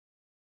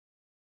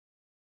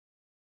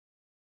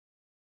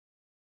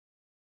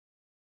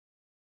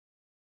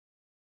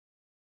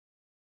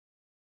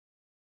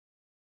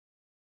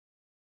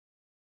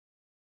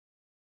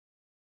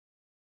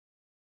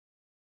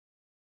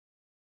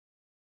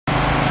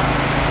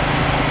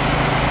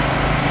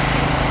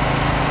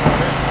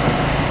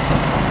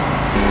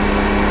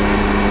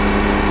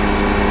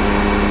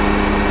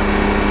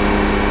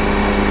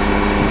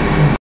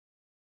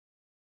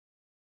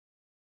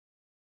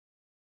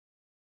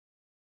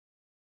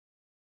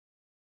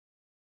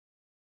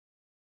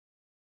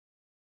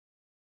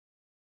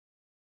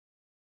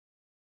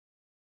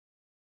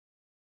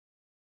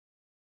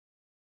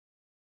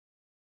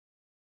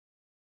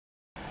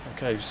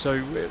Okay,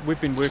 so we've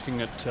been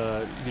working at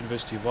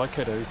University of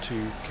Waikato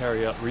to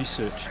carry out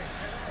research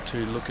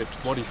to look at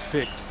what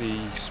effect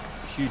these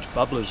huge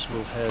bubblers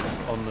will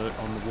have on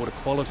the water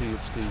quality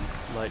of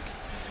the lake.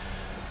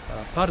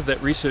 Part of that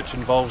research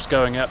involves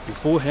going out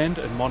beforehand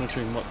and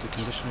monitoring what the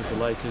condition of the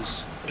lake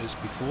is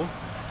before,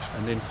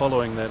 and then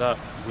following that up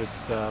with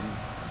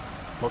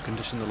what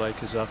condition the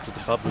lake is after the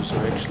bubblers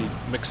are actually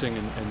mixing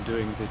and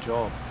doing their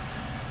job.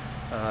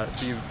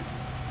 The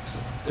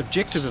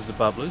objective of the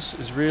bubblers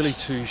is really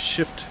to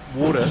shift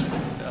water,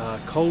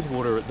 cold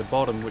water at the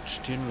bottom,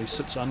 which generally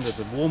sits under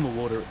the warmer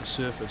water at the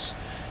surface,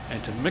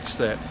 and to mix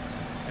that,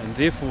 and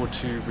therefore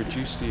to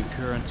reduce the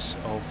occurrence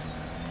of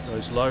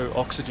those low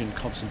oxygen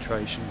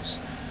concentrations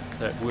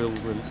that will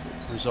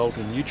result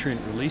in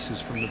nutrient releases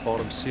from the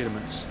bottom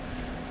sediments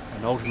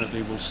and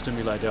ultimately will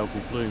stimulate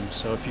algal blooms.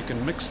 So if you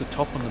can mix the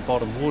top and the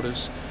bottom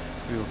waters,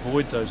 you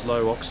avoid those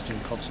low oxygen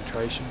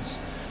concentrations,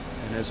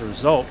 and as a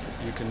result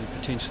you can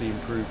potentially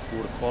improve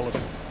water quality.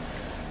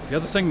 The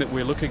other thing that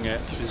we're looking at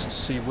is to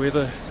see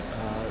whether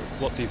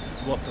what the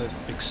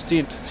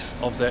extent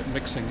of that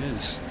mixing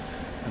is.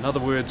 In other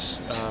words,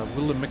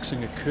 will the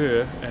mixing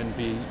occur and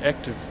be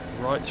active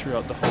right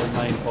throughout the whole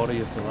main body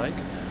of the lake,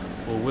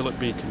 or will it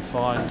be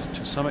confined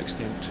to some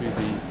extent to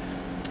the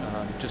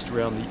just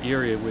around the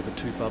area where the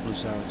two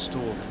bubblers are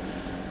installed?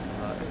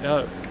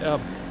 Our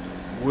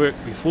work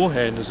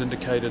beforehand has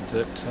indicated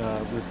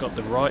that we've got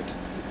the right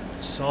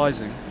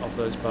sizing of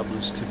those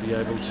bubblers to be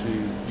able to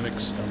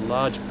mix a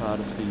large part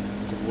of the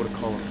water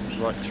column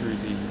right through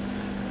the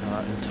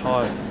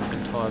entire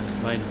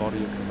main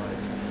body of the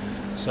lake.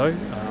 So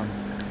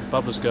the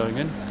bubblers going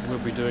in, we'll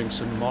be doing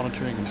some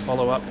monitoring and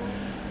follow-up.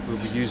 We'll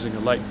be using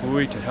a lake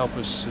buoy to help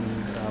us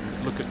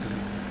and look at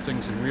the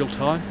things in real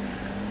time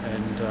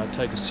and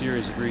take a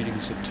series of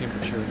readings of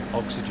temperature and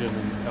oxygen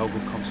and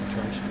algal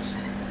concentrations.